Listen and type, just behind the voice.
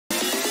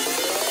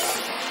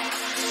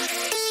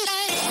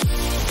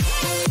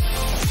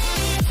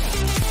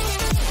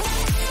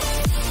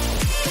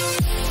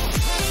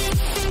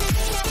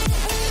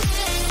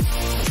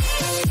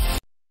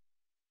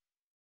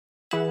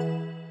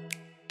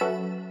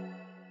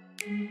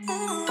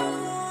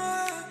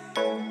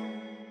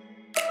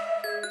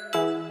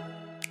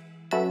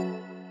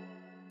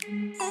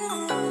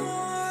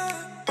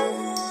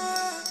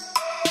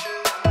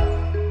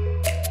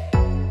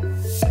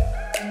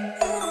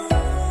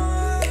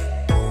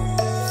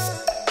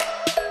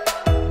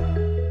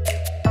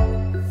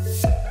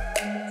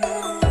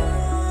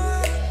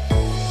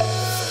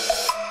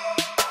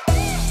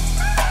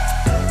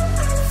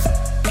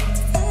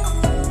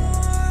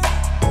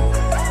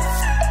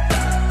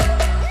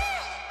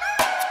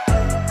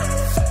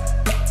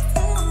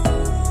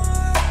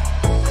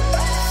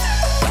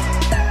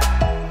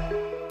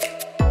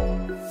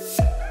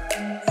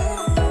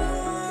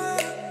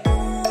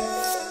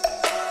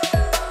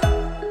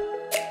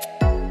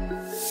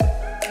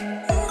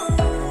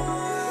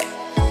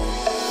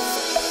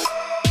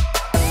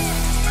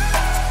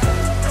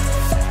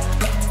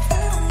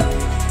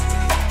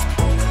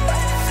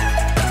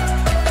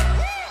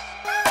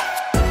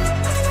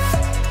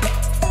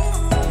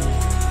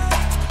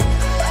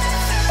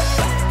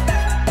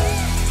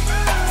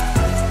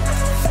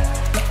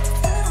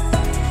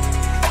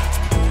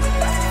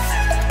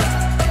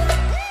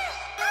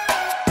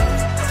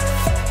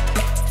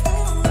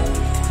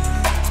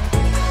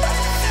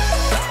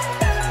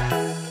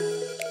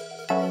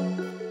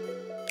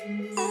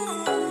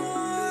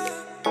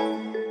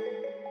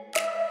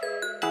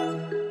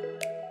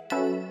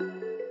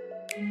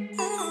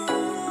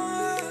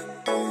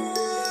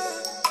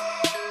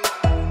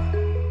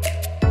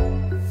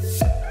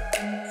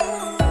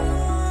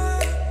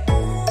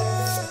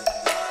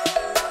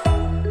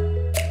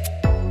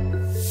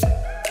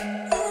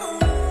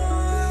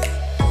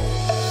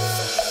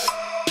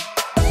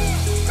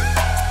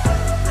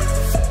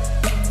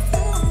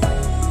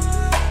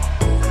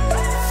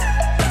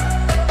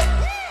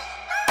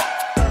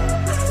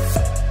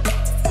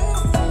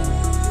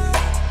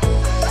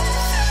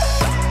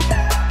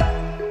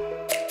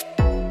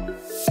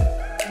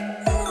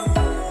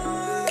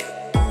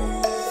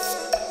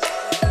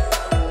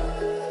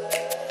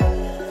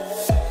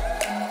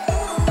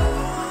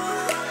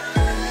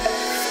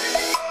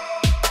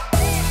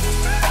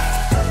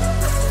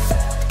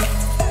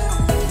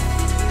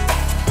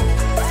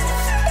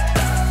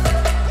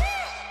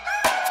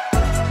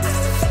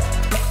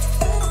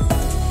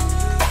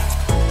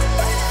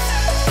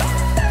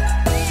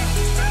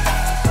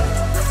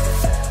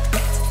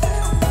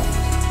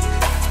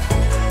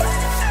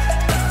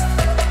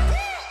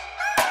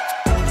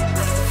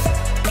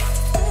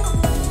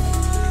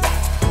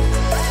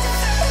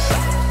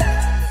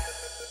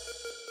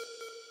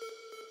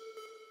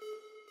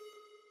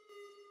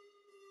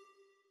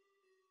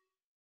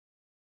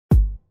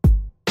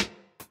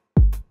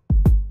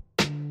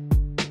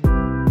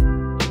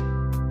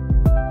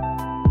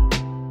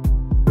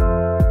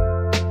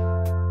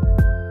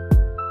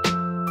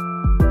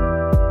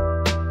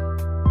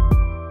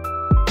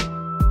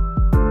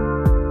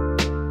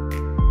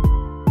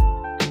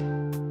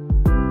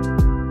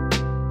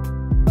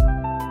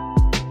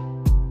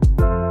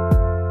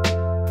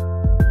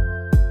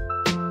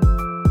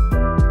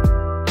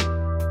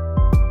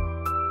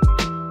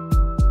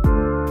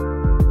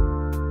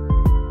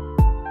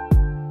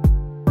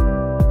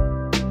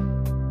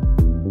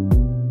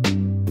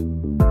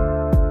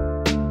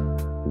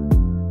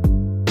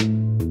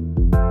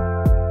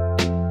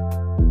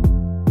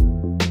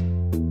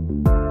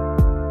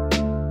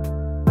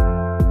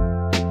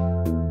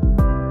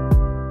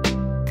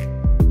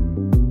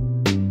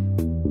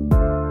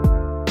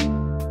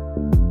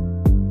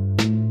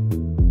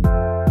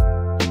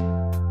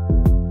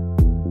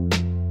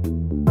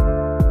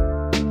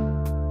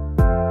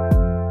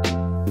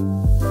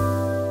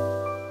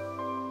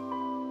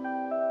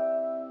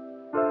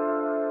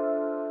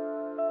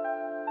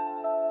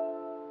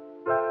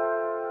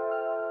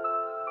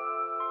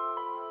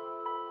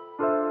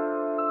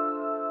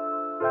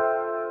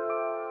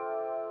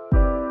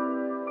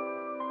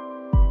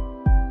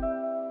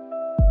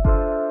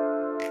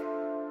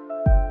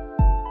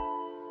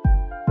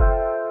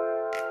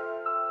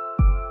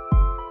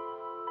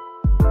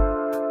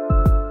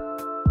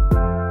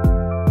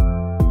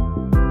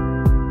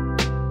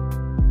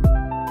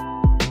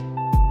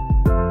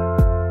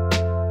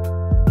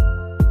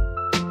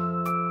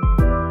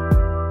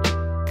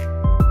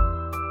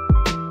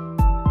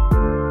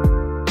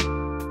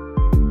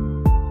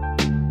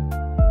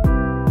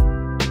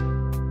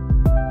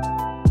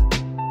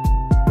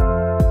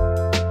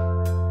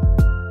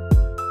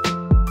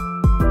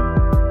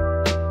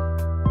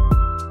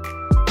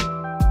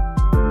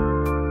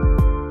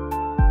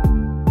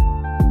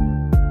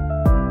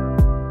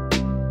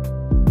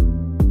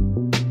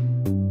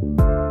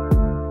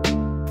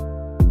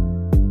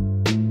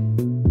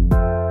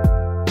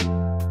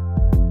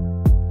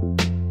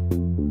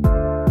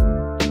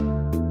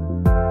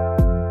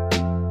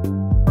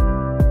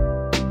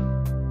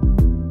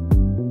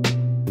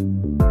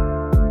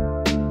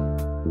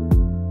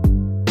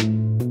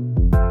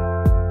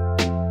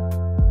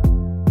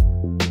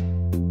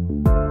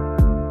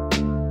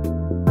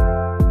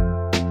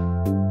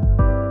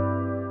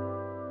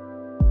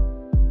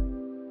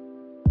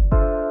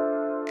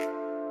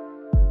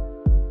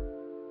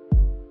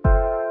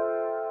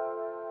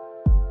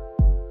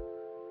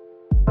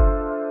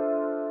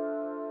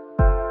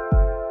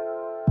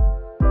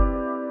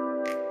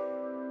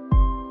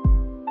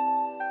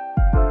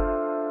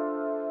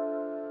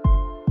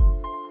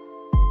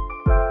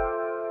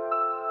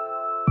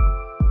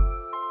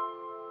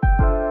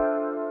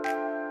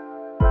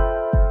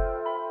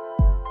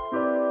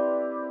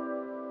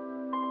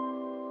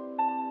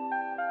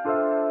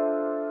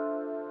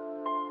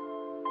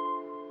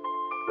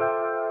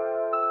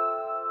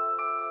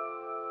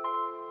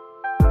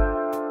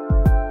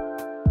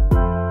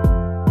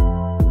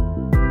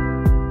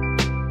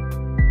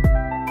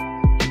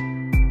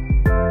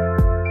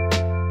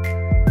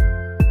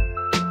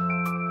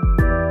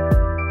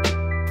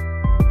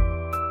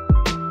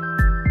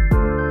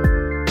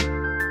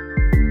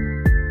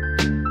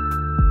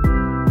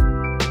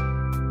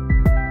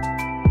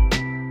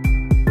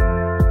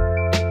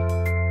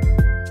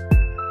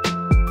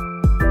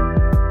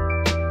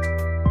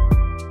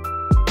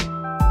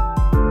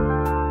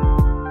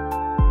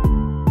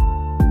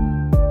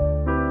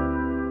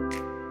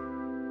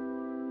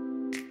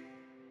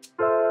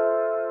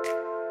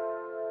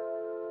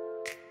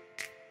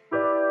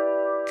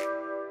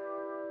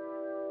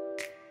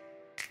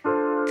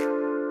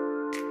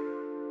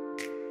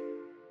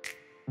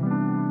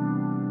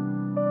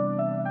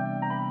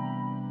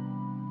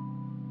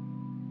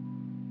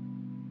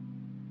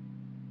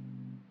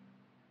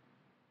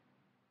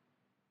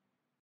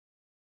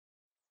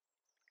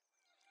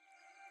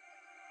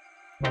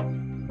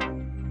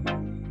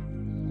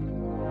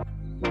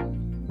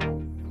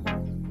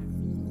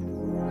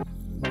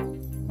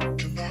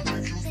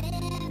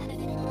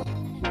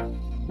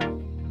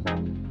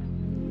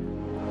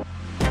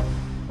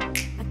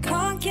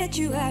get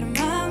you out of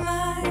my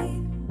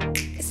mind.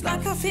 It's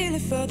like I feel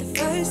it for the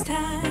first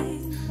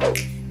time.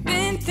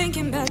 Been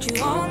thinking about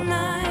you all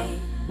night.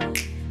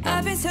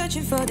 I've been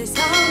searching for this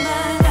all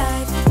my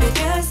life. You're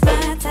just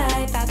my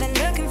type. I've been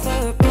looking for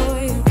a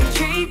boy who can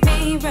treat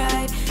me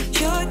right.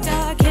 Your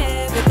dark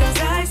hair with those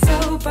eyes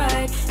so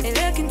bright. They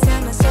look into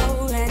my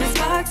soul and it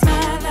sparks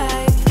my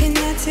life. Can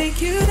I take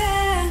you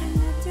there?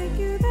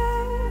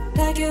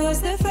 Like it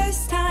was the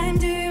first time,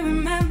 do you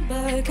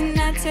remember? Can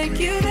I take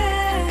you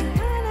there?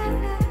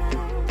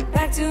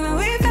 Back to when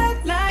we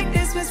felt like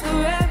this was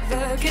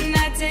forever. Can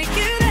I take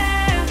you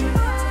there?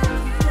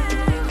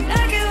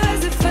 Like it was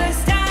the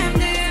first time,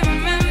 do you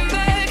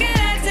remember? Can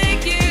I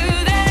take you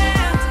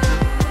there?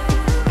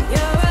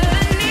 You're what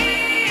I need.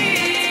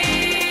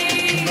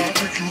 Can I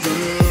take you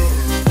there?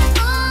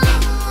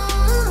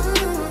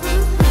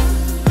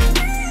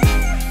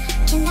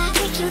 Can I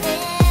take you there?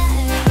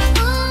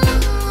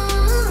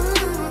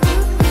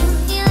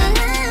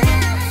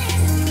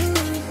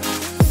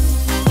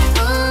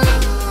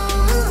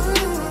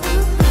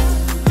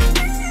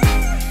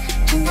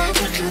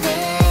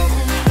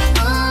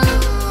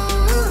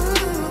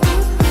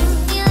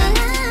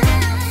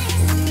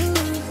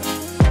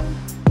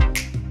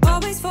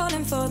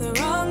 For the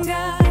wrong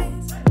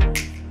guys,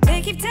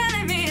 they keep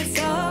telling me it's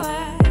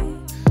alright.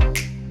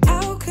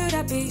 How could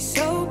I be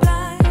so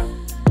blind?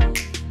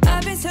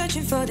 I've been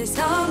searching for this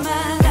all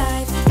my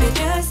life. You're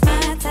just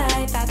my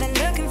type. I've been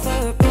looking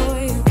for a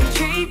boy who can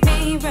treat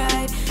me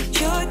right.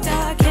 Your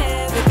dark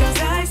hair with those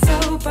eyes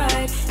so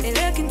bright. They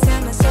look into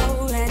my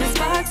soul and it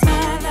sparks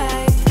my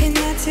life. Can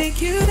I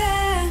take you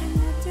there?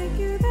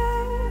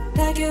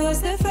 Like it was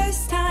the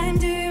first time,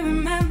 do you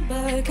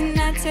remember? Can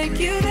I take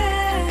you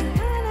there?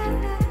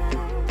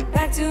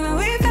 Back to when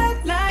we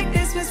felt like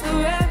this was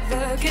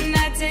forever. Can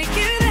I take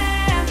you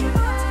there?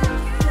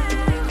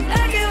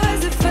 Like it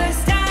was the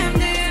first time,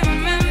 do you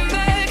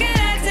remember? Can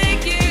I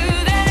take you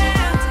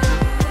there?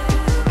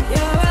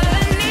 You're what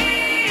I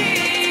need.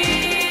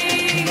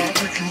 Can I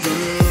take you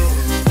there?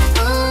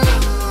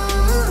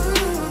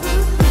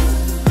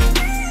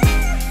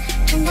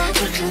 Can I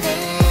take you there?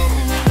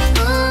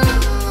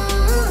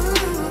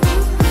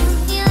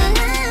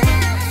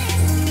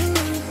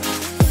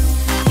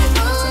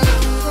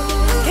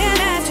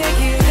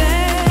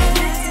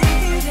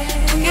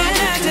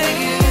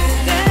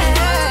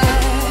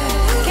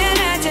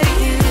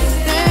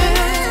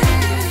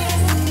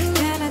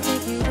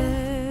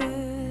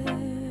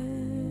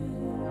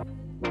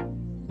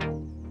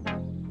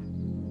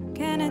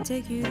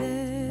 Take you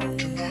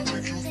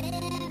there.